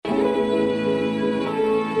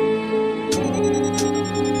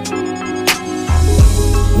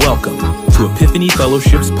to Epiphany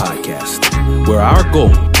Fellowship's podcast, where our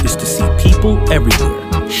goal is to see people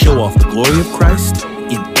everywhere show off the glory of Christ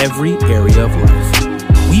in every area of life.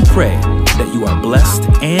 We pray that you are blessed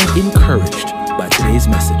and encouraged by today's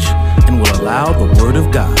message and will allow the Word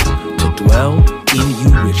of God to dwell in you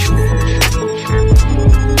richly.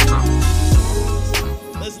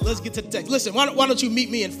 Let's get to the text. Listen, why don't you meet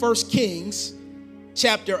me in 1 Kings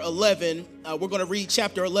chapter 11. We're going to read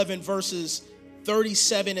chapter 11 verses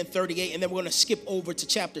 37 and 38, and then we're going to skip over to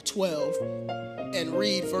chapter 12 and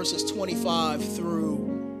read verses 25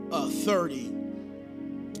 through 30.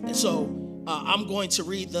 And so I'm going to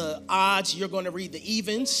read the odds, you're going to read the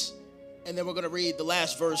evens, and then we're going to read the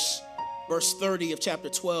last verse 30 of chapter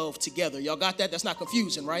 12 together. Y'all got that? That's not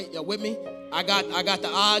confusing, right? Y'all with me? I got the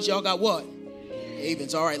odds. Y'all got what?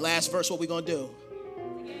 Evens. All right, last verse, what we going to do?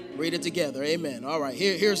 Read it together. Amen. All right,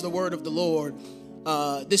 here's the word of the Lord.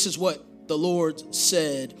 This is what the Lord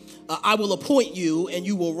said. I will appoint you, and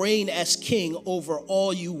you will reign as king over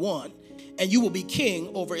all you want, and you will be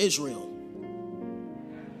king over Israel.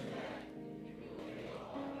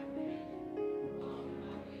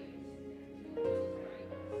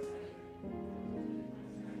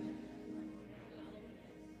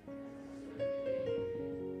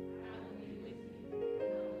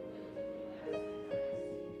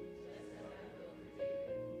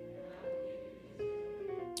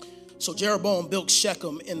 So Jeroboam built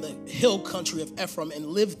Shechem in the hill country of Ephraim and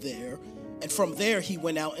lived there. And from there he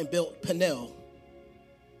went out and built Peniel.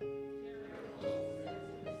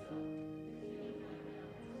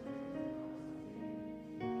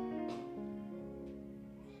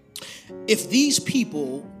 If these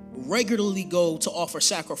people regularly go to offer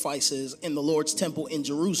sacrifices in the Lord's temple in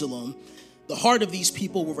Jerusalem, the heart of these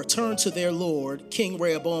people will return to their Lord, King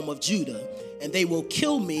Rehoboam of Judah, and they will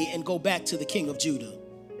kill me and go back to the king of Judah.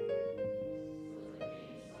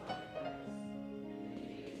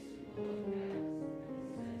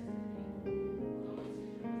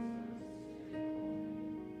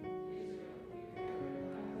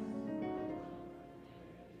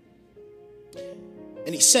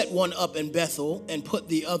 And he set one up in Bethel and put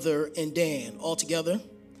the other in Dan. Altogether,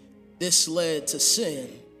 this led to sin.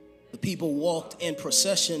 The people walked in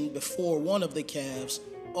procession before one of the calves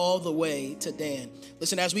all the way to Dan.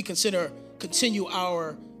 Listen, as we continue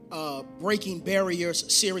our Breaking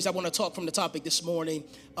Barriers series, I want to talk from the topic this morning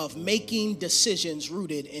of making decisions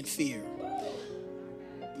rooted in fear.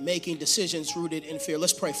 Making decisions rooted in fear.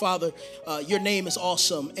 Let's pray. Father, your name is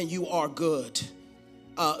awesome and you are good.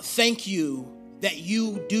 Thank you that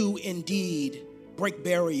you do indeed break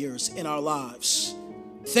barriers in our lives.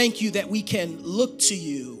 Thank you that we can look to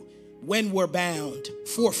you when we're bound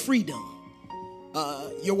for freedom.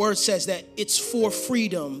 Your word says that it's for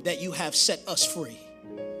freedom that you have set us free.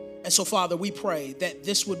 And so, Father, we pray that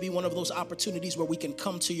this would be one of those opportunities where we can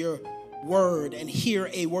come to your word and hear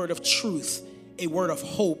a word of truth, a word of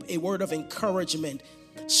hope, a word of encouragement,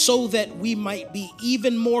 so that we might be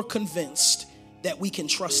even more convinced that we can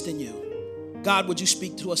trust in you. God, would you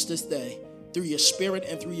speak to us this day through your spirit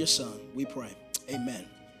and through your son? We pray. Amen.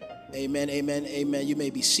 Amen, amen, amen. You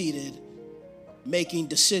may be seated. Making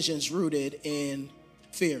decisions rooted in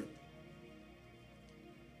fear.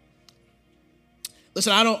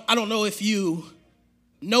 Listen, I don't know if you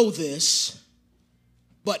know this,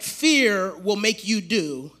 but fear will make you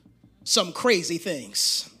do some crazy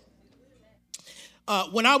things.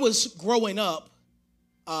 When I was growing up,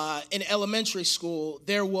 in elementary school,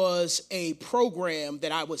 there was a program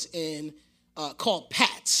that I was in called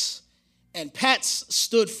PATS. And PATS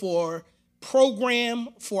stood for Program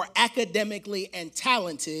for Academically and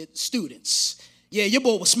Talented Students. Yeah, your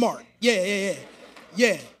boy was smart. Yeah.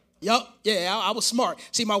 I was smart.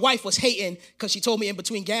 See, my wife was hating because she told me in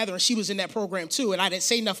between gatherings she was in that program too, and I didn't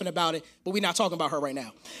say nothing about it, but we're not talking about her right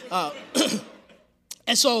now.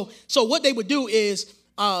 And so what they would do is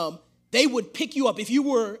they would pick you up if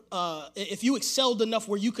you excelled enough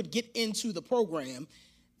where you could get into the program.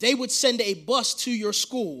 They would send a bus to your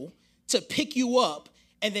school to pick you up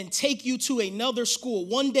and then take you to another school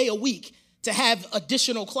one day a week to have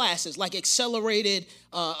additional classes, like accelerated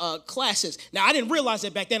classes. Now, I didn't realize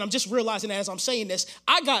that back then. I'm just realizing as I'm saying this,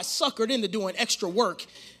 I got suckered into doing extra work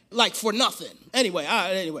like for nothing. Anyway.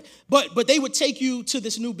 But they would take you to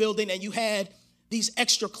this new building and you had these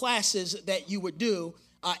extra classes that you would do.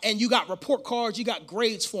 And you got report cards, you got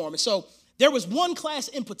grades for them. And so there was one class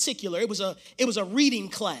in particular. It was a reading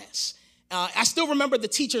class. I still remember the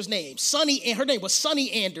teacher's name, her name was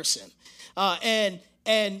Sunny Anderson. And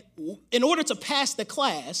in order to pass the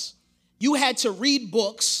class, you had to read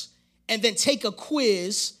books and then take a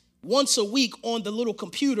quiz once a week on the little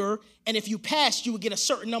computer, and if you passed, you would get a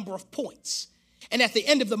certain number of points. And at the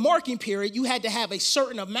end of the marking period, you had to have a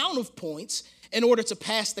certain amount of points in order to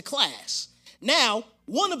pass the class. Now,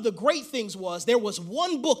 one of the great things was there was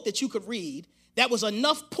one book that you could read that was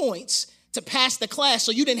enough points to pass the class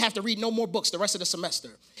so you didn't have to read no more books the rest of the semester.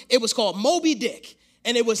 It was called Moby Dick,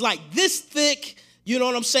 and it was like this thick, you know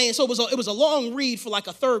what I'm saying? So it was a long read for like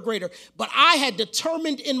a third grader, but I had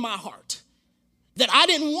determined in my heart that I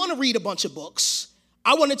didn't want to read a bunch of books.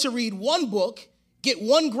 I wanted to read one book, get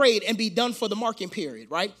one grade, and be done for the marking period,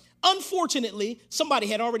 right? Unfortunately, somebody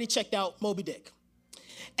had already checked out Moby Dick,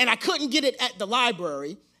 and I couldn't get it at the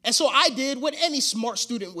library, and so I did what any smart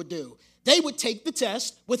student would do. They would take the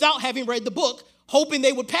test without having read the book, hoping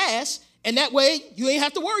they would pass, and that way you ain't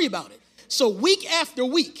have to worry about it. So week after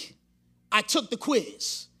week, I took the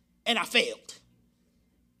quiz, and I failed.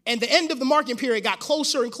 And the end of the marking period got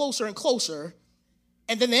closer and closer and closer,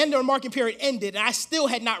 and then the end of the marking period ended, and I still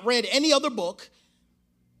had not read any other book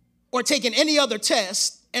or taken any other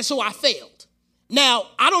test, and so I failed. Now,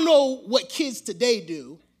 I don't know what kids today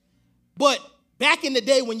do, but back in the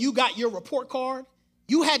day when you got your report card,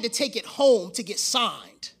 you had to take it home to get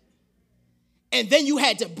signed. And then you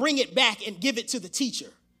had to bring it back and give it to the teacher,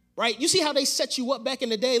 right? You see how they set you up back in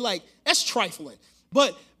the day? Like, that's trifling.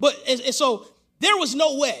 But so there was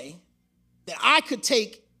no way that I could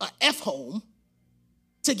take an F home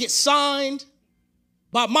to get signed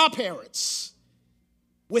by my parents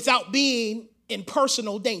without being in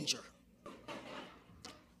personal danger.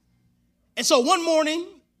 And so one morning,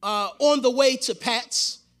 on the way to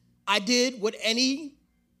Pat's, I did what any,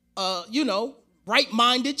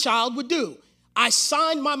 right-minded child would do. I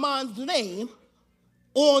signed my mom's name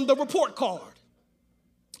on the report card.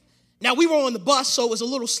 Now, we were on the bus, so it was a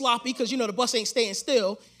little sloppy because, the bus ain't staying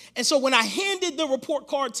still. And so when I handed the report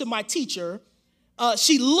card to my teacher,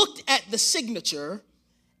 she looked at the signature,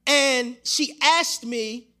 and she asked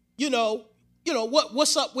me,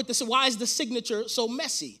 what's up with this? Why is the signature so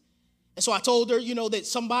messy? And so I told her, that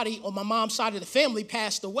somebody on my mom's side of the family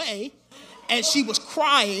passed away, and she was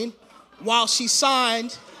crying while she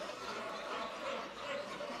signed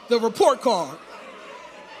the report card.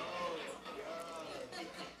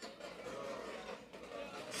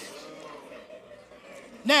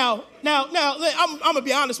 Now, I'm going to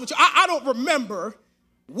be honest with you. I don't remember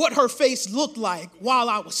what her face looked like while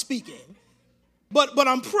I was speaking, but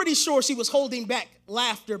I'm pretty sure she was holding back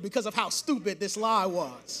laughter because of how stupid this lie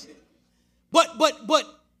was. But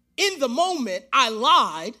in the moment, I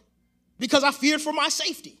lied because I feared for my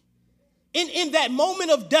safety. In that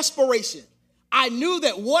moment of desperation, I knew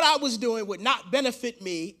that what I was doing would not benefit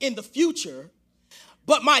me in the future,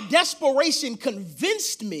 but my desperation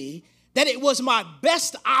convinced me that it was my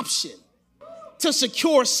best option to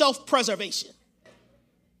secure self-preservation,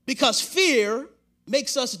 because fear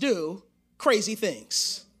makes us do crazy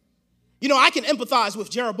things. I can empathize with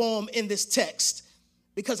Jeroboam in this text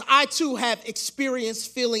because I too have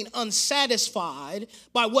experienced feeling unsatisfied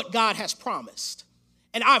by what God has promised.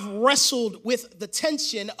 And I've wrestled with the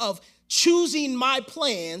tension of choosing my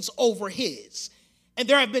plans over his. And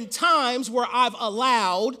there have been times where I've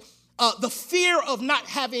allowed the fear of not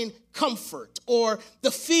having comfort, or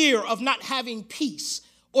the fear of not having peace,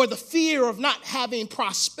 or the fear of not having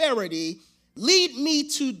prosperity lead me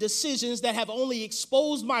to decisions that have only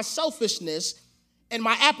exposed my selfishness and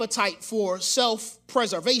my appetite for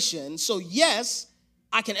self-preservation. So yes,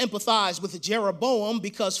 I can empathize with Jeroboam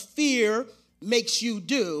because fear makes you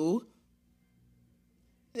do.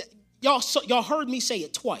 Y'all heard me say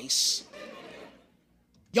it twice.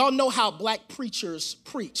 Y'all know how black preachers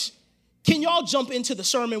preach. Can y'all jump into the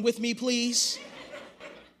sermon with me, please?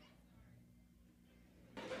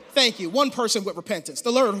 Thank you. One person with repentance.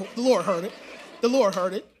 The Lord heard it. The Lord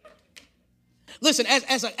heard it. Listen,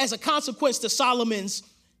 as a consequence to Solomon's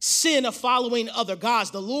sin of following other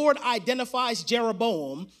gods, the Lord identifies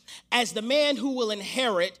Jeroboam as the man who will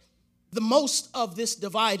inherit the most of this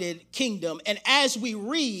divided kingdom. And as we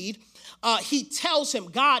read,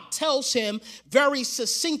 God tells him very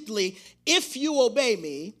succinctly, if you obey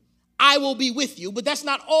me, I will be with you. But that's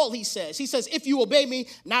not all he says. He says, if you obey me,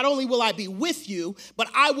 not only will I be with you, but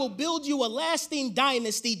I will build you a lasting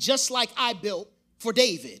dynasty just like I built for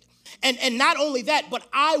David. And not only that, but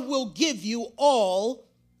I will give you all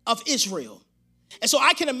of Israel. And so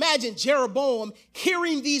I can imagine Jeroboam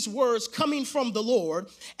hearing these words coming from the Lord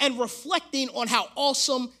and reflecting on how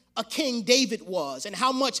awesome a king David was and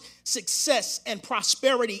how much success and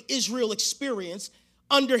prosperity Israel experienced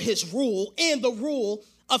under his rule and the rule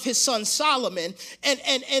of his son Solomon.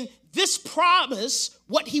 And this promise,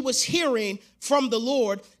 what he was hearing from the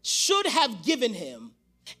Lord, should have given him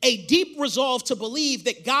a deep resolve to believe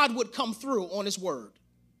that God would come through on his word.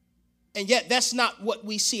 And yet that's not what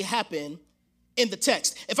we see happen in the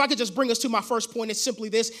text. If I could just bring us to my first point, it's simply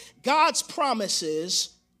this: God's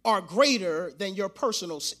promises are greater than your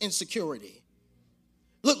personal insecurity.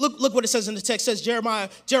 Look what it says in the text. It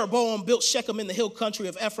says Jeroboam built Shechem in the hill country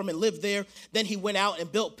of Ephraim and lived there. Then he went out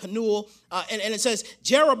and built Penuel. And it says,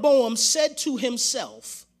 Jeroboam said to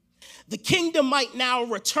himself, the kingdom might now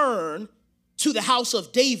return to the house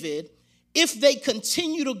of David if they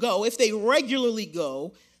continue to go, if they regularly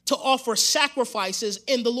go to offer sacrifices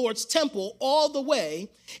in the Lord's temple all the way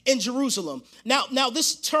in Jerusalem. Now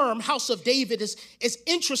this term, house of David, is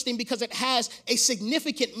interesting because it has a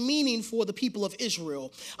significant meaning for the people of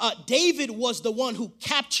Israel. David was the one who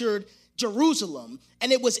captured Jerusalem,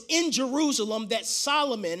 and it was in Jerusalem that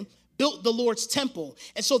Solomon built the Lord's temple.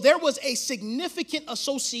 And so there was a significant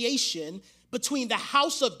association between the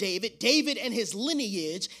house of David and his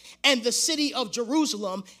lineage, and the city of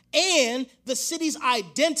Jerusalem, and the city's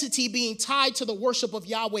identity being tied to the worship of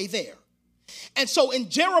Yahweh there. And so in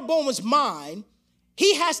Jeroboam's mind,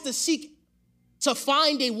 he has to seek to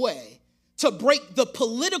find a way to break the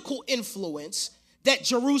political influence that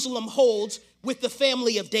Jerusalem holds with the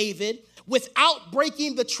family of David without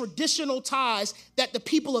breaking the traditional ties that the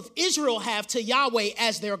people of Israel have to Yahweh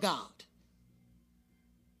as their God.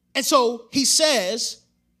 And so he says,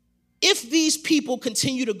 if these people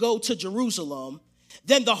continue to go to Jerusalem,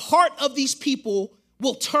 then the heart of these people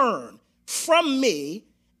will turn from me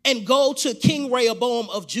and go to King Rehoboam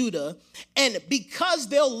of Judah. And because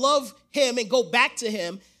they'll love him and go back to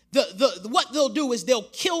him, what they'll do is they'll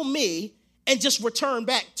kill me and just return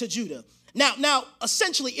back to Judah. Now,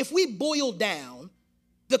 essentially, if we boil down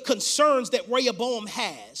the concerns that Rehoboam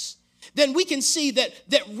has, then we can see that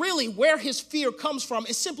really where his fear comes from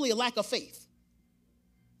is simply a lack of faith.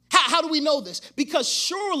 How do we know this? Because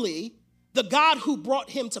surely the God who brought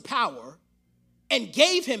him to power and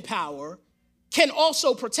gave him power can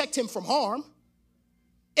also protect him from harm.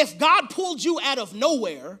 If God pulled you out of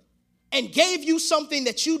nowhere and gave you something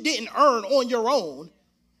that you didn't earn on your own,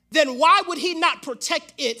 then why would he not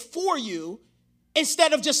protect it for you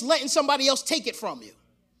instead of just letting somebody else take it from you?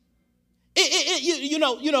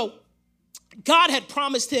 God had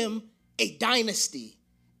promised him a dynasty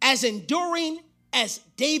as enduring as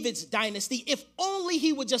David's dynasty if only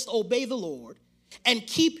he would just obey the Lord and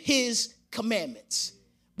keep his commandments.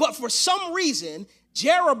 But for some reason,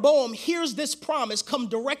 Jeroboam hears this promise come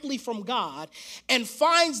directly from God and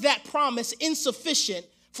finds that promise insufficient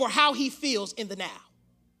for how he feels in the now.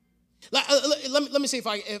 Let me see if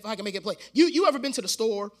I can make it play. You ever been to the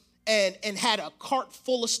store and had a cart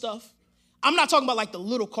full of stuff? I'm not talking about like the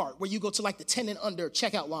little cart where you go to like the 10 and under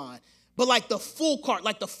checkout line, but like the full cart,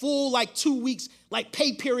 like the full like 2 weeks like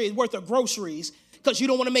pay period worth of groceries, because you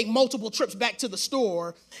don't want to make multiple trips back to the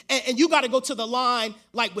store, and you got to go to the line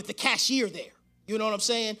like with the cashier there. You know what I'm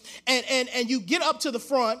saying? And you get up to the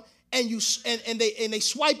front and they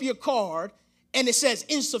swipe your card and it says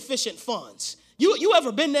insufficient funds. You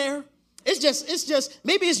ever been there?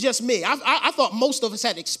 Maybe it's just me. I thought most of us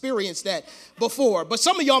had experienced that before, but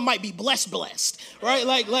some of y'all might be blessed, right?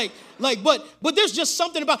 But there's just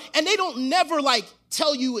something about, and they don't never like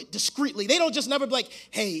tell you it discreetly. They don't just never be like,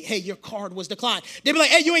 hey, your card was declined. They be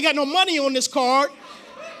like, hey, you ain't got no money on this card.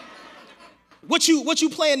 What you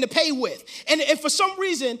plan to pay with? And for some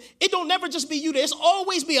reason, it don't never just be you. There's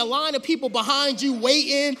always be a line of people behind you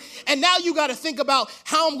waiting. And now you got to think about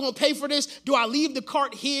how I'm going to pay for this. Do I leave the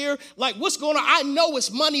cart here? Like, what's going on? I know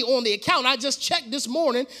it's money on the account. I just checked this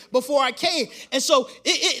morning before I came. And so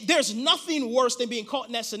there's nothing worse than being caught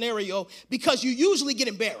in that scenario, because you usually get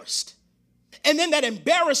embarrassed. And then that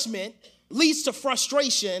embarrassment leads to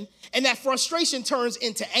frustration, and that frustration turns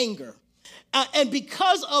into anger. And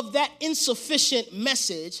because of that insufficient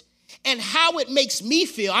message and how it makes me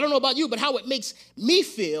feel, I don't know about you, but how it makes me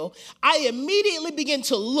feel, I immediately begin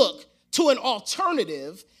to look to an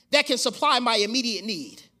alternative that can supply my immediate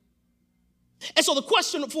need. And so the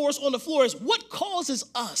question for us on the floor is, what causes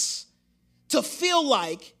us to feel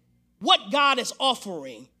like what God is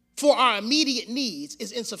offering for our immediate needs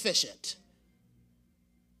is insufficient?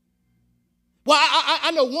 Well,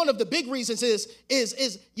 I know one of the big reasons is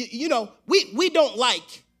we don't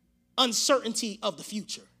like uncertainty of the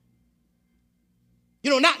future.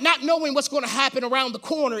 Not knowing what's going to happen around the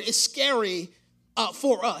corner is scary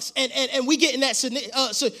for us. And we get in that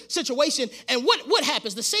situation. And what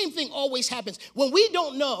happens? The same thing always happens. When we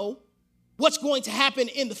don't know what's going to happen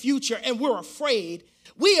in the future and we're afraid,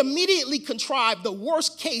 we immediately contrive the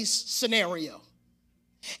worst case scenario.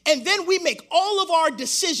 And then we make all of our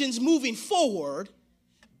decisions moving forward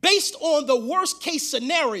based on the worst case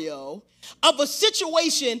scenario of a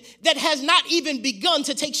situation that has not even begun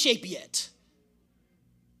to take shape yet.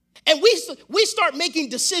 And we start making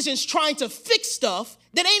decisions trying to fix stuff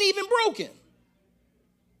that ain't even broken.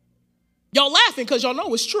 Y'all laughing because y'all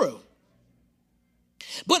know it's true.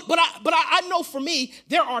 But I know for me,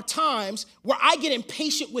 there are times where I get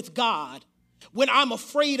impatient with God when I'm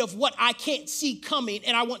afraid of what I can't see coming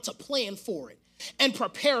and I want to plan for it and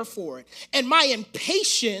prepare for it. And my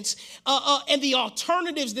impatience and the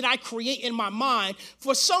alternatives that I create in my mind,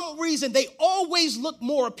 for some reason, they always look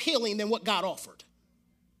more appealing than what God offered.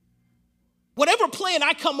 Whatever plan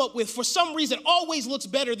I come up with, for some reason, always looks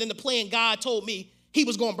better than the plan God told me he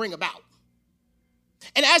was going to bring about.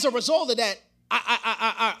 And as a result of that,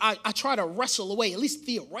 I try to wrestle away, at least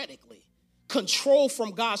theoretically, control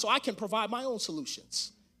from God so I can provide my own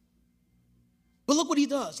solutions. But look what he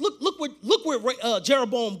does. Look where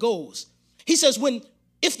Jeroboam goes. He says,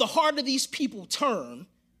 if the heart of these people turn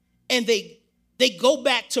and they go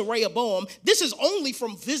back to Rehoboam, this is only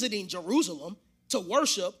from visiting Jerusalem to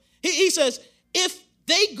worship. He says, if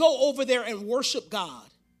they go over there and worship God,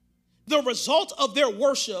 the result of their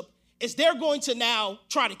worship is they're going to now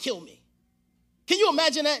try to kill me. Can you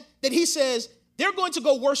imagine that? That he says they're going to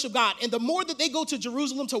go worship God. And the more that they go to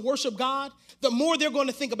Jerusalem to worship God, the more they're going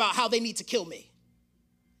to think about how they need to kill me.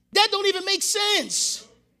 That don't even make sense.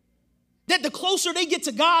 That the closer they get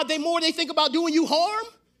to God, the more they think about doing you harm.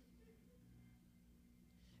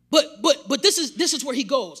 But this is where he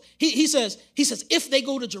goes. He says, if they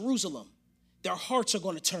go to Jerusalem, their hearts are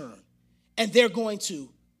going to turn and they're going to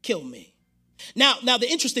kill me. Now the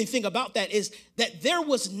interesting thing about that is that there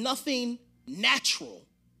was nothing natural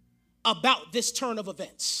about this turn of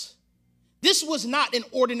events. This was not an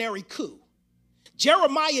ordinary coup.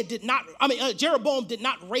 Jeroboam did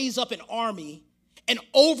not raise up an army and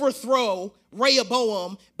overthrow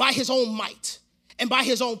Rehoboam by his own might and by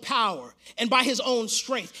his own power and by his own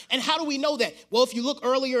strength. And how do we know that? Well, if you look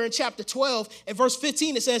earlier in chapter 12 and verse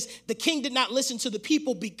 15, it says, the king did not listen to the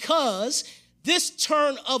people because this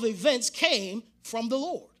turn of events came from the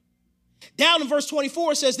Lord. Down in verse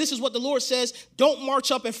 24, it says, this is what the Lord says, don't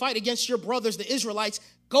march up and fight against your brothers, the Israelites.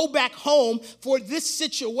 Go back home, for this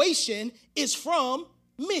situation is from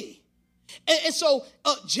me. And so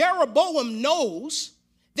Jeroboam knows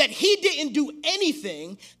that he didn't do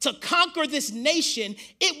anything to conquer this nation.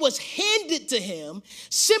 It was handed to him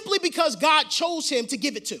simply because God chose him to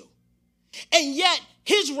give it to. And yet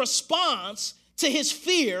his response to his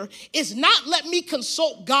fear is not let me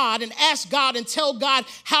consult God and ask God and tell God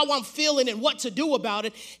how I'm feeling and what to do about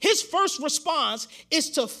it. His first response is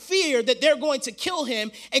to fear that they're going to kill him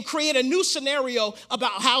and create a new scenario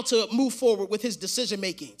about how to move forward with his decision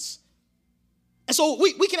makings. And so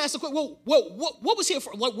we can ask the question, what was here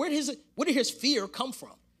for? Where did his fear come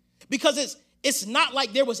from? Because it's not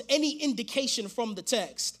like there was any indication from the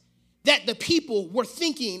text that the people were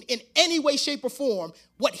thinking in any way, shape, or form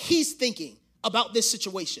what he's thinking about this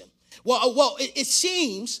situation. Well, it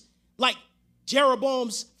seems like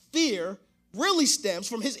Jeroboam's fear really stems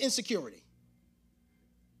from his insecurity.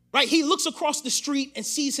 Right? He looks across the street and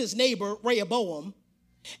sees his neighbor, Rehoboam,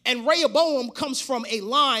 and Rehoboam comes from a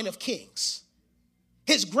line of kings.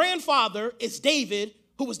 His grandfather is David,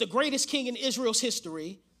 who was the greatest king in Israel's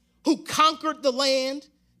history, who conquered the land,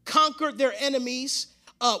 conquered their enemies,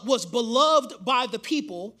 was beloved by the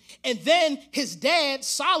people. And then his dad,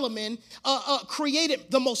 Solomon, created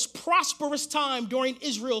the most prosperous time during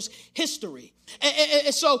Israel's history.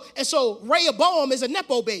 And so Rehoboam is a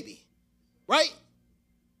Nepo baby, right?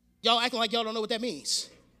 Y'all acting like y'all don't know what that means.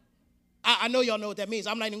 I know y'all know what that means.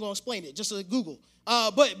 I'm not even going to explain it. Just Google.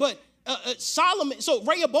 Solomon, so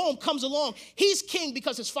Rehoboam comes along. He's king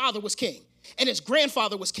because his father was king and his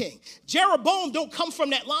grandfather was king. Jeroboam don't come from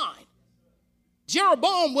that line.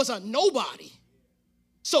 Jeroboam was a nobody.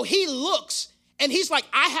 So he looks and he's like,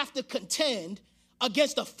 I have to contend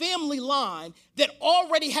against a family line that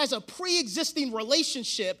already has a pre-existing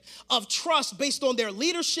relationship of trust based on their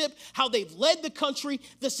leadership, how they've led the country,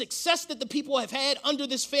 the success that the people have had under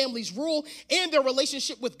this family's rule, and their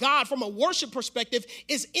relationship with God from a worship perspective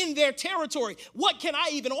is in their territory. What can I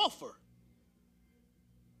even offer?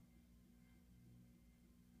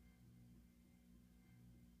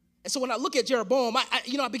 And so when I look at Jeroboam,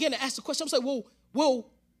 I began to ask the question. I'm like, well,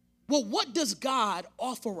 what does God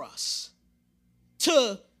offer us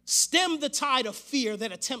to stem the tide of fear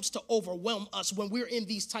that attempts to overwhelm us when we're in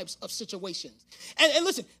these types of situations? And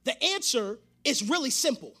listen, the answer is really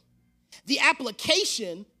simple. The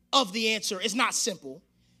application of the answer is not simple,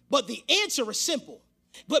 but the answer is simple.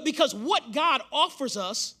 But because what God offers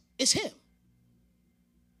us is him.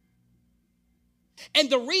 And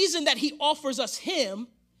the reason that he offers us him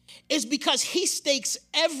is because he stakes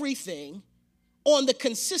everything on the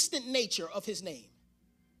consistent nature of his name.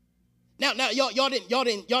 Now, y'all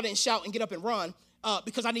didn't shout and get up and run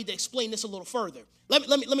because I need to explain this a little further. Let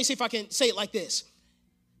me see if I can say it like this.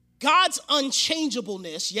 God's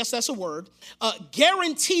unchangeableness, yes, that's a word,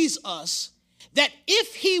 guarantees us that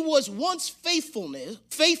if he was once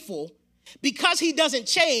faithful, because he doesn't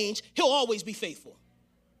change, he'll always be faithful.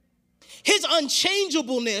 His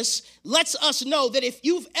unchangeableness lets us know that if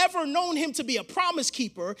you've ever known him to be a promise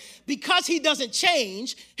keeper, because he doesn't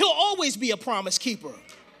change, he'll always be a promise keeper.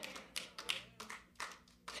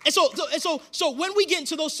 And so when we get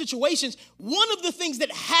into those situations, one of the things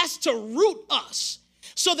that has to root us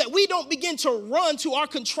so that we don't begin to run to our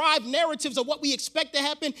contrived narratives of what we expect to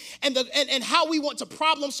happen and how we want to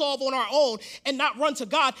problem solve on our own and not run to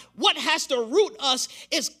God, what has to root us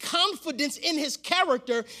is confidence in his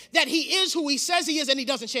character that he is who he says he is and he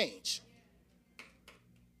doesn't change.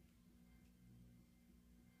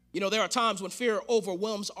 You know, there are times when fear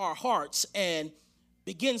overwhelms our hearts and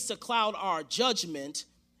begins to cloud our judgment.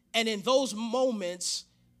 And in those moments,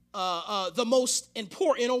 the most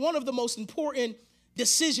important, or one of the most important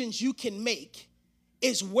decisions you can make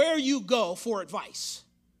is where you go for advice.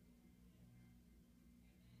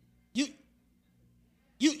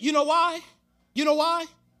 You know why? You know why?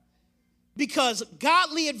 Because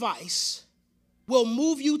godly advice will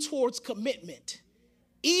move you towards commitment,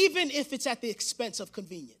 even if it's at the expense of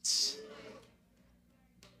convenience.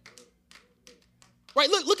 Right,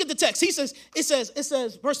 look at the text. It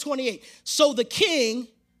says, verse 28, so the king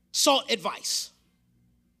sought advice.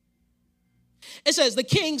 It says the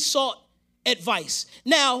king sought advice.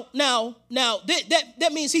 Now, that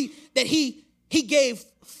means he gave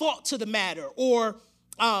thought to the matter, or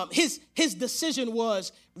his decision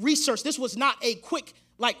was research. This was not a quick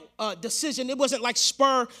decision. It wasn't like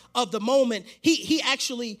spur of the moment. He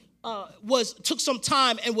actually took some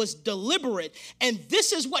time and was deliberate, and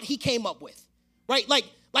this is what he came up with. Right?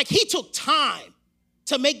 Like he took time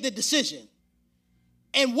to make the decision.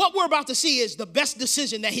 And what we're about to see is the best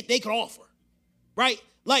decision that they could offer. Right?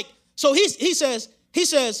 Like, so he says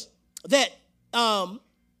that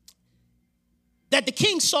that the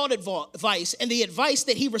king sought advice, and the advice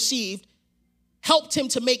that he received helped him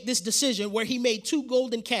to make this decision where he made 2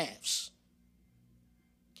 golden calves.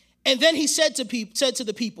 And then he said to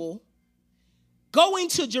the people, going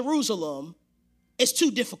to Jerusalem is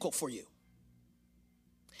too difficult for you.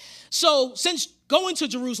 So since going to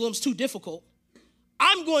Jerusalem is too difficult,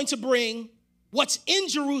 I'm going to bring what's in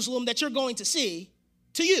Jerusalem that you're going to see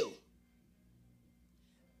to you.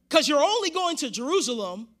 Because you're only going to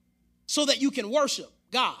Jerusalem so that you can worship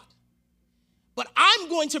God. But I'm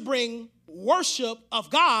going to bring worship of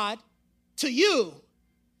God to you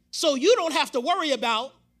so you don't have to worry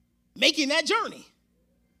about making that journey.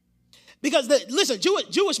 Because,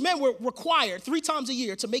 Jewish men were required 3 times a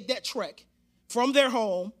year to make that trek from their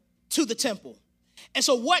home to the temple. And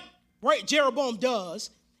so what Jeroboam does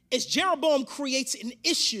is Jeroboam creates an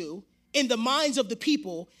issue in the minds of the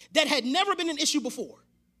people that had never been an issue before.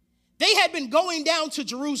 They had been going down to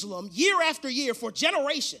Jerusalem year after year for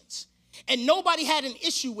generations, and nobody had an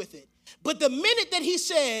issue with it. But the minute that he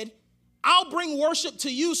said, I'll bring worship to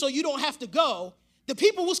you so you don't have to go, the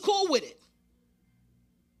people was cool with it.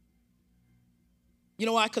 You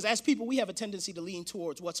know why? Because as people, we have a tendency to lean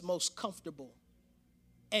towards what's most comfortable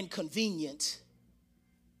and convenient,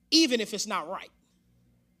 even if it's not right.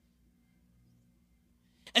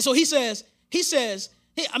 And so he says,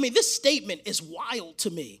 this statement is wild to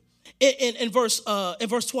me. In verse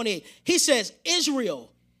 28, he says,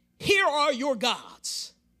 Israel, here are your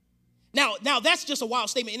gods. Now that's just a wild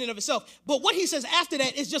statement in and of itself. But what he says after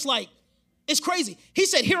that is just like, it's crazy. He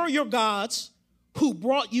said, here are your gods who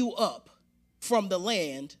brought you up from the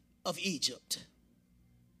land of Egypt.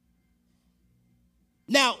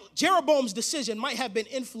 Now, Jeroboam's decision might have been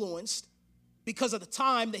influenced because of the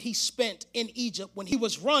time that he spent in Egypt when he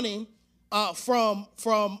was running from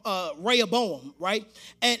Rehoboam, right?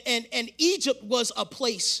 And Egypt was a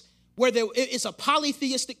place where it's a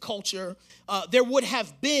polytheistic culture. There would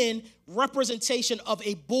have been representation of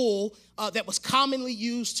a bull that was commonly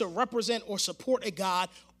used to represent or support a god,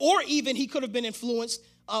 or even he could have been influenced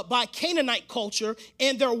by Canaanite culture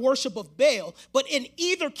and their worship of Baal. But in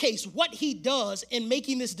either case, what he does in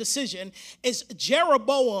making this decision is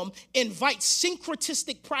Jeroboam invites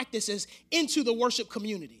syncretistic practices into the worship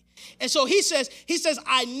community. And so he says,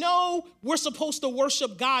 I know we're supposed to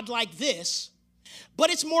worship God like this, but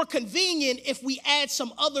it's more convenient if we add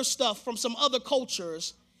some other stuff from some other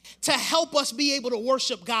cultures to help us be able to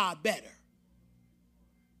worship God better.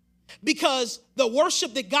 because the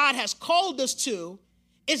worship that God has called us to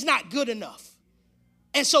is not good enough.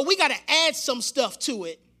 And so we got to add some stuff to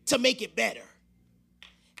it to make it better.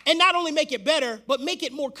 And not only make it better, but make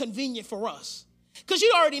it more convenient for us. Because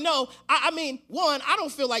you already know, I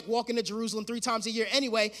don't feel like walking to Jerusalem 3 times a year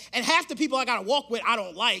anyway. And half the people I got to walk with, I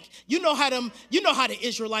don't like. You know how the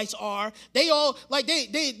Israelites are. They all, like,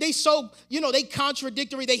 they so, they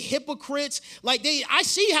contradictory. They hypocrites. Like, I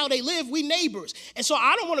see how they live. We neighbors. And so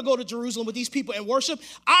I don't want to go to Jerusalem with these people and worship.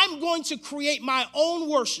 I'm going to create my own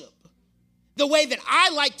worship the way that I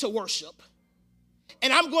like to worship.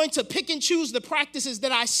 And I'm going to pick and choose the practices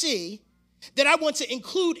that I see that I want to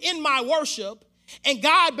include in my worship, and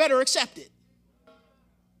God better accept it.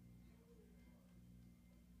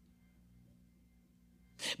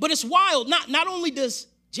 But it's wild. Not only does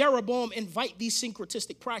Jeroboam invite these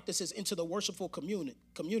syncretistic practices into the worshipful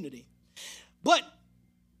community, but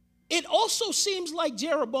it also seems like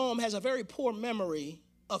Jeroboam has a very poor memory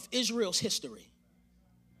of Israel's history.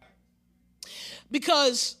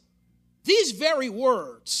 Because these very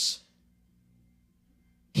words,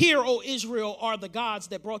 "Hear, O Israel, are the gods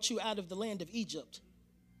that brought you out of the land of Egypt,"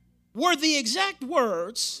 were the exact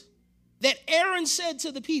words that Aaron said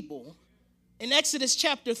to the people in Exodus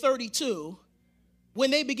chapter 32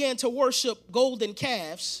 when they began to worship golden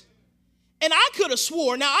calves. And I could have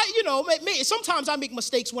swore, now, sometimes I make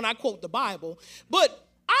mistakes when I quote the Bible, but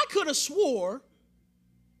I could have swore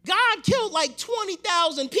God killed like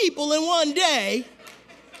 20,000 people in one day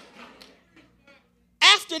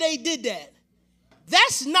after they did that.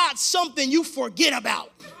 That's not something you forget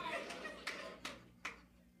about.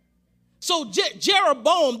 So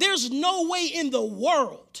Jeroboam, there's no way in the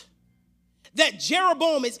world that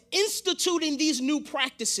Jeroboam is instituting these new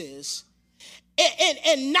practices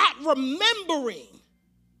and not remembering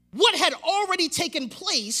what had already taken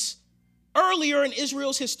place earlier in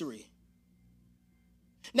Israel's history.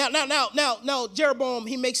 Now, Jeroboam,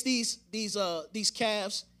 he makes these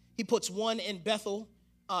calves. He puts one in Bethel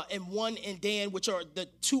and one in Dan, which are the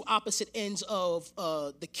two opposite ends of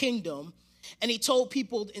the kingdom. And he told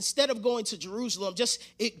people, instead of going to Jerusalem,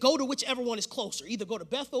 go to whichever one is closer. Either go to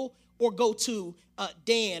Bethel or go to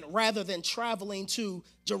Dan, rather than traveling to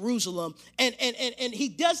Jerusalem. And he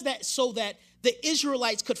does that so that the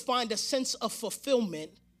Israelites could find a sense of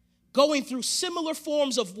fulfillment going through similar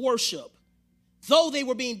forms of worship, though they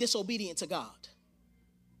were being disobedient to God.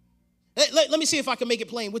 Let me see if I can make it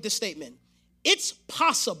plain with this statement. It's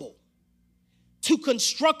possible to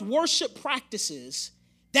construct worship practices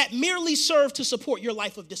that merely serve to support your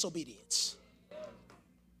life of disobedience.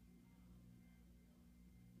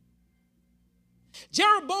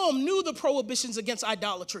 Jeroboam knew the prohibitions against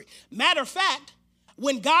idolatry. Matter of fact,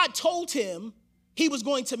 when God told him he was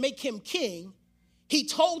going to make him king, he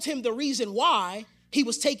told him the reason why he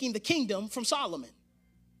was taking the kingdom from Solomon.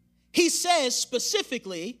 He says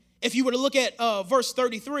specifically, if you were to look at verse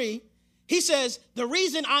 33, he says, the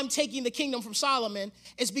reason I'm taking the kingdom from Solomon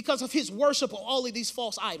is because of his worship of all of these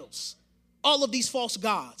false idols, all of these false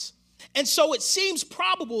gods. And so it seems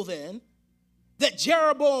probable then that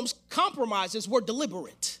Jeroboam's compromises were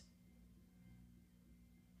deliberate.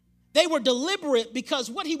 They were deliberate because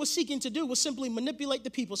what he was seeking to do was simply manipulate the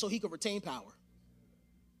people so he could retain power.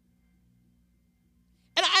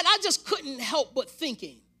 And I just couldn't help but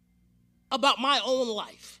thinking about my own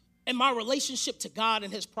life and my relationship to God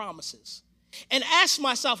and his promises, and ask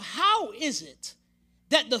myself, how is it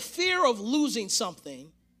that the fear of losing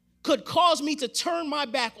something could cause me to turn my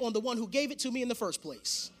back on the one who gave it to me in the first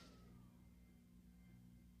place?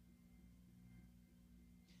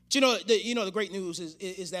 But the great news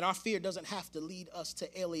is that our fear doesn't have to lead us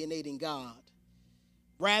to alienating God.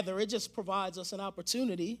 Rather, it just provides us an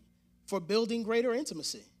opportunity for building greater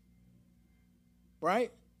intimacy,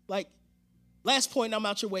 right? Like, last point, I'm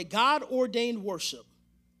out your way. God-ordained worship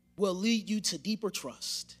will lead you to deeper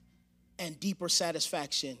trust and deeper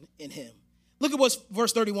satisfaction in him. Look at what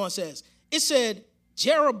verse 31 says. It said,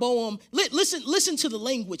 Jeroboam, listen to the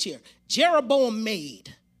language here. Jeroboam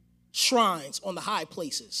made shrines on the high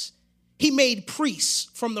places. He made priests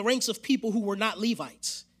from the ranks of people who were not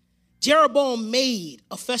Levites. Jeroboam made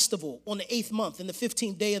a festival on the 8th month and the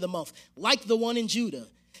 15th day of the month, like the one in Judah.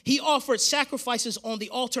 He offered sacrifices on the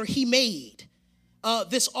altar he made.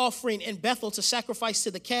 This offering in Bethel to sacrifice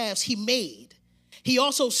to the calves he made. He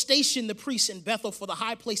also stationed the priests in Bethel for the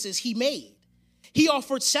high places he made. He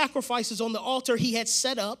offered sacrifices on the altar he had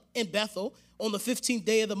set up in Bethel on the 15th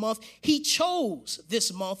day of the month. He chose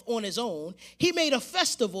this month on his own. He made a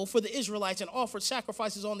festival for the Israelites and offered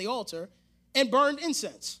sacrifices on the altar and burned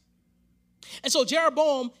incense. And so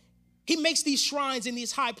Jeroboam, he makes these shrines in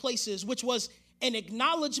these high places, which was an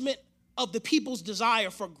acknowledgement of the people's desire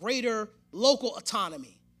for greater local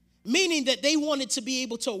autonomy, meaning that they wanted to be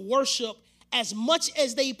able to worship as much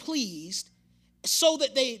as they pleased, so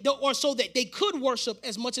that they could worship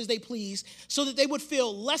as much as they pleased, so that they would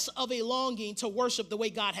feel less of a longing to worship the way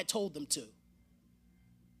God had told them to.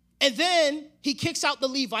 And then he kicks out the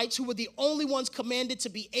Levites, who were the only ones commanded to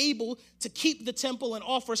be able to keep the temple and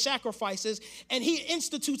offer sacrifices. And he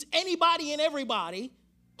institutes anybody and everybody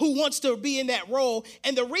who wants to be in that role.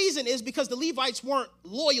 And the reason is because the Levites weren't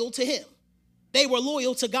loyal to him. They were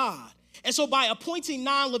loyal to God. And so by appointing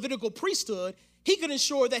non-Levitical priesthood, he could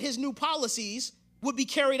ensure that his new policies would be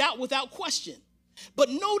carried out without question. But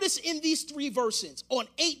notice in these 3 verses, on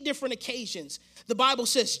 8 different occasions, the Bible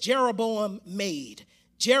says Jeroboam made.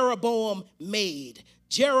 Jeroboam made.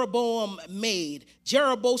 Jeroboam made.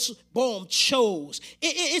 Jeroboam chose.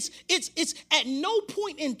 It's at no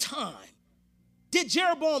point in time did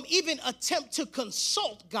Jeroboam even attempt to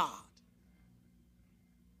consult God.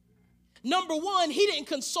 Number one, he didn't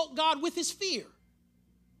consult God with his fear.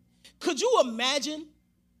 Could you imagine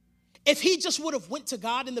if he just would have went to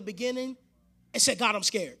God in the beginning and said, God, I'm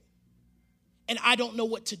scared and I don't know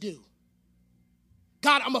what to do.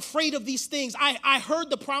 God, I'm afraid of these things. I heard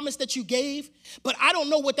the promise that you gave, but I don't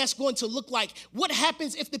know what that's going to look like. What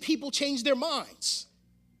happens if the people change their minds?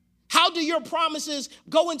 How do your promises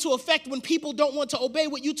go into effect when people don't want to obey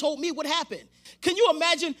what you told me would happen? Can you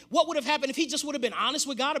imagine what would have happened if he just would have been honest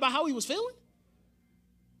with God about how he was feeling?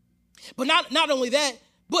 But not only that,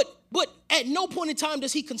 but at no point in time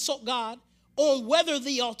does he consult God on whether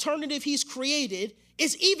the alternative he's created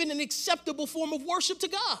is even an acceptable form of worship to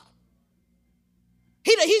God.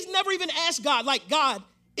 He's never even asked God, like, God,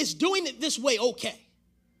 is doing it this way okay?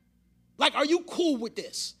 Like, are you cool with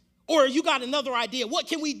this? Or you got another idea? What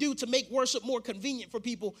can we do to make worship more convenient for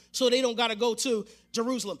people so they don't got to go to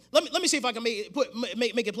Jerusalem? Let me see if I can make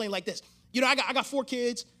it plain like this. You know, I got 4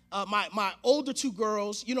 kids. My older 2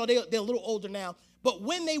 girls, you know, they're a little older now. But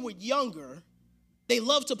when they were younger, they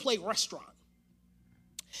loved to play restaurant.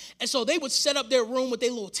 And so they would set up their room with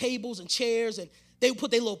their little tables and chairs, and they would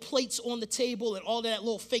put their little plates on the table and all that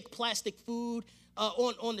little fake plastic food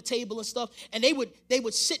on the table and stuff. And they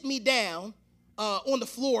would sit me down on the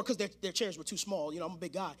floor, because their chairs were too small. You know, I'm a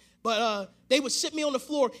big guy. But they would sit me on the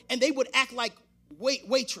floor, and they would act like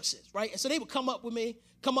waitresses, right? And so they would come up to me.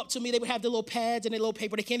 They would have their little pads and their little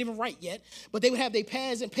paper. They can't even write yet, but they would have their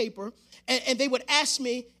pads and paper, and they would ask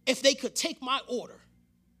me if they could take my order.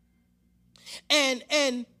 And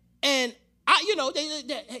I, you know,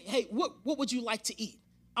 hey, what would you like to eat?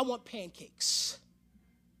 I want pancakes.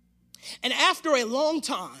 And after a long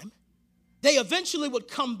time, they eventually would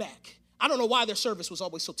come back. I don't know why their service was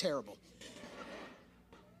always so terrible.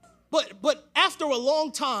 But after a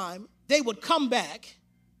long time, they would come back,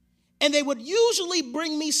 and they would usually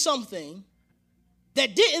bring me something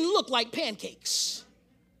that didn't look like pancakes.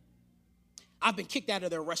 I've been kicked out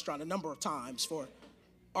of their restaurant a number of times for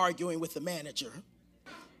arguing with the manager.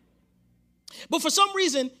 But for some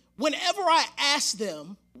reason, whenever I asked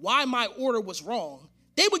them why my order was wrong,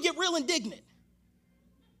 they would get real indignant.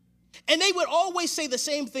 And they would always say the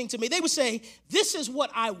same thing to me. They would say, this is what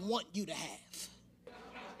I want you to have.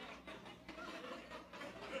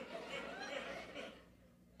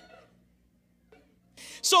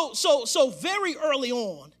 So very early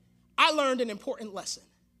on, I learned an important lesson.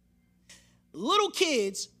 Little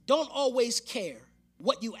kids don't always care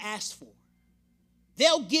what you asked for.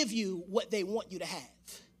 They'll give you what they want you to have.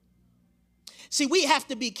 See, we have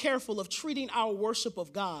to be careful of treating our worship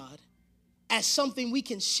of God as something we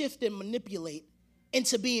can shift and manipulate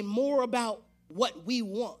into being more about what we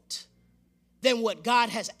want than what God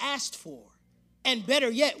has asked for, and better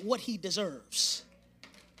yet, what he deserves.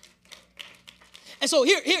 And so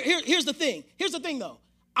here's the thing. Here's the thing, though.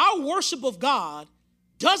 Our worship of God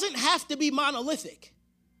doesn't have to be monolithic,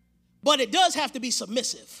 but it does have to be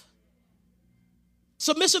submissive.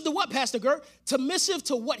 Submissive to what, Pastor Gert? Submissive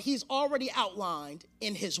to what he's already outlined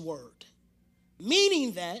in his word.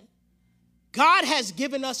 Meaning that God has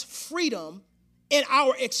given us freedom in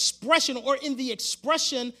our expression, or in the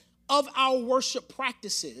expression of our worship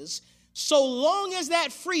practices, so long as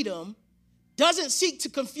that freedom doesn't seek to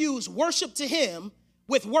confuse worship to him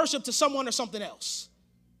with worship to someone or something else.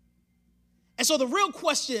 And so the real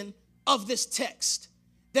question of this text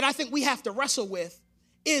that I think we have to wrestle with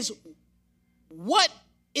is, what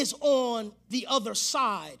is on the other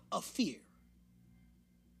side of fear?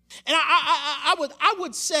 And I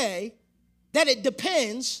would say that it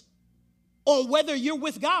depends on whether you're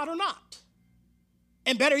with God or not.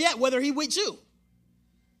 And better yet, whether he with you.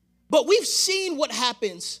 But we've seen what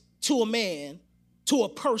happens to a man, to a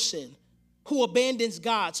person, who abandons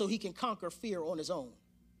God so he can conquer fear on his own.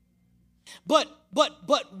 But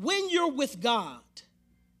when you're with God,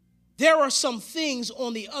 there are some things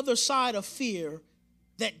on the other side of fear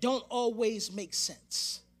that don't always make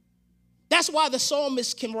sense. That's why the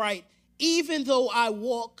psalmist can write, even though I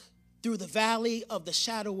walk through the valley of the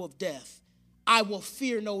shadow of death, I will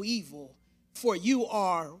fear no evil, for you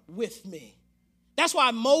are with me. That's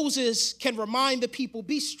why Moses can remind the people,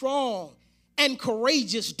 be strong and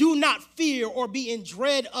courageous. Do not fear or be in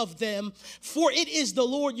dread of them, for it is the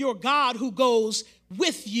Lord your God who goes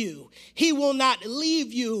with you. He will not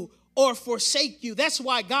leave you or forsake you. That's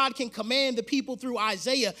why God can command the people through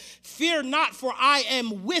Isaiah, fear not, for I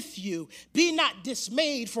am with you. Be not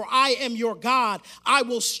dismayed, for I am your God. I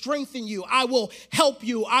will strengthen you. I will help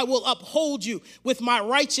you. I will uphold you with my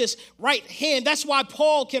righteous right hand. That's why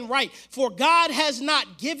Paul can write, for God has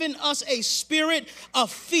not given us a spirit of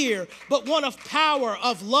fear, but one of power,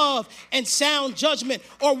 of love, and sound judgment.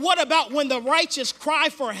 Or what about when the righteous cry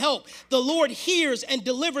for help? The Lord hears and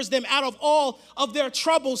delivers them out of all of their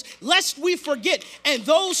troubles. Lest we forget, and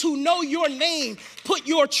those who know your name put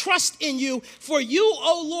your trust in you, for you,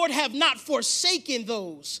 O Lord, have not forsaken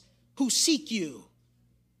those who seek you.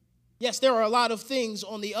 Yes, there are a lot of things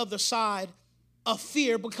on the other side of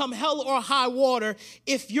fear. Become hell or high water,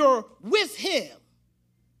 if you're with him,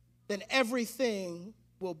 then everything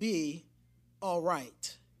will be all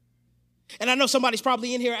right. And I know somebody's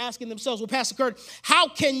probably in here asking themselves, well, Pastor Kurt, how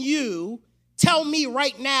can you tell me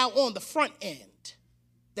right now on the front end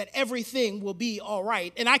that everything will be all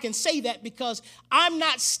right? And I can say that because I'm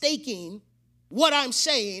not staking what I'm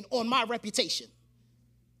saying on my reputation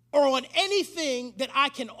or on anything that I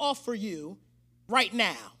can offer you right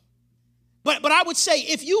now. But I would say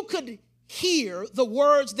if you could hear the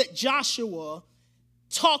words that Joshua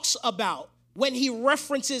talks about when he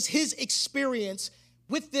references his experience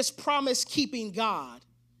with this promise-keeping God,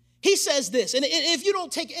 he says this, and if you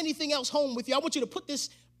don't take anything else home with you, I want you to put this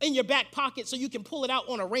in your back pocket so you can pull it out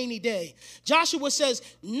on a rainy day. Joshua says,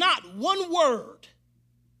 not one word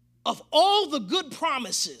of all the good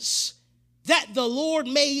promises that the Lord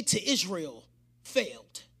made to Israel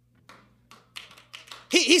failed.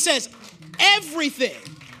 He says, everything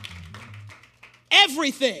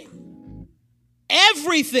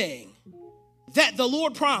that the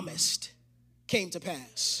Lord promised came to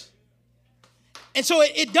pass. And so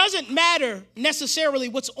it doesn't matter necessarily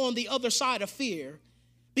what's on the other side of fear,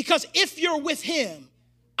 because if you're with him,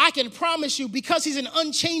 I can promise you, because he's an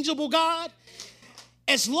unchangeable God,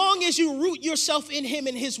 as long as you root yourself in him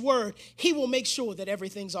and his word, he will make sure that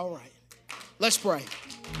everything's all right. Let's pray.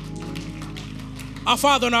 Our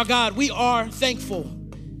Father and our God, we are thankful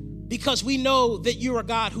because we know that you're a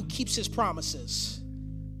God who keeps his promises.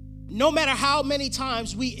 No matter how many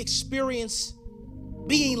times we experience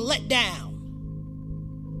being let down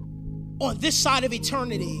on this side of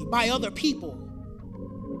eternity by other people,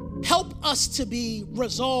 help us to be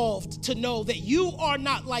resolved to know that you are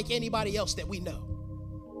not like anybody else that we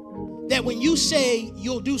know. That when you say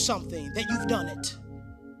you'll do something, that you've done it.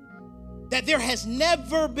 That there has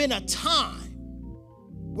never been a time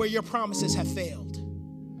where your promises have failed.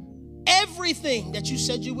 Everything that you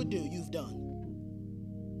said you would do, you've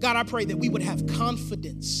done. God, I pray that we would have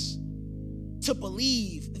confidence to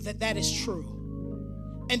believe that that is true.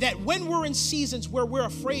 And that when we're in seasons where we're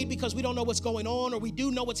afraid because we don't know what's going on or we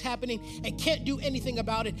do know what's happening and can't do anything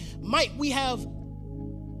about it, might we have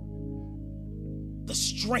the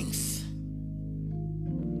strength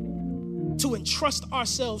to entrust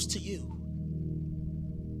ourselves to you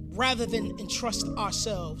rather than entrust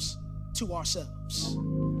ourselves to ourselves.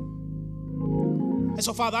 And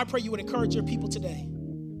so, Father, I pray you would encourage your people today.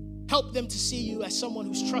 Help them to see you as someone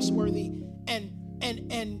who's trustworthy and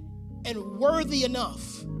worthy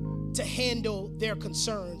enough to handle their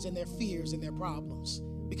concerns and their fears and their problems,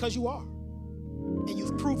 because you are. And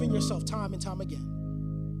you've proven yourself time and time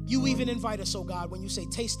again. You even invite us, oh God, when you say,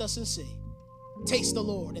 taste us and see. Taste the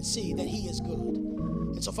Lord and see that he is good.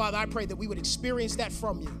 And so, Father, I pray that we would experience that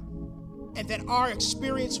from you, and that our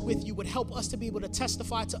experience with you would help us to be able to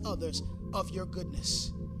testify to others of your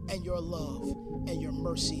goodness and your love and your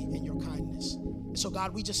mercy and your kindness. And so,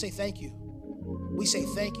 God, we just say thank you. We say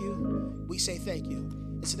thank you. We say thank you.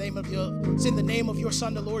 It's in the name of your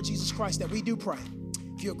Son, the Lord Jesus Christ, that we do pray.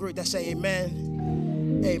 If you agree, let's say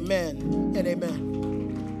amen, amen, and amen.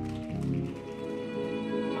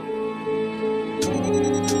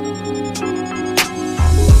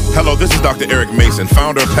 Hello, this is Dr. Eric Mason,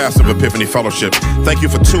 founder and pastor of Epiphany Fellowship. Thank you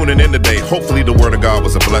for tuning in today. Hopefully the Word of God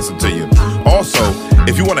was a blessing to you. Also,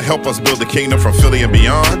 if you want to help us build the kingdom from Philly and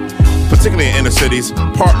beyond, particularly in inner cities,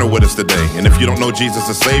 partner with us today. And if you don't know Jesus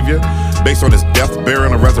as Savior, based on his death,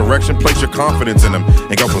 burial, and resurrection, place your confidence in him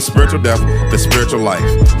and go from spiritual death to spiritual life.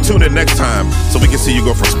 Tune in next time so we can see you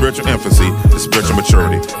go from spiritual infancy to spiritual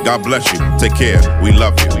maturity. God bless you. Take care. We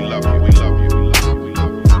love you.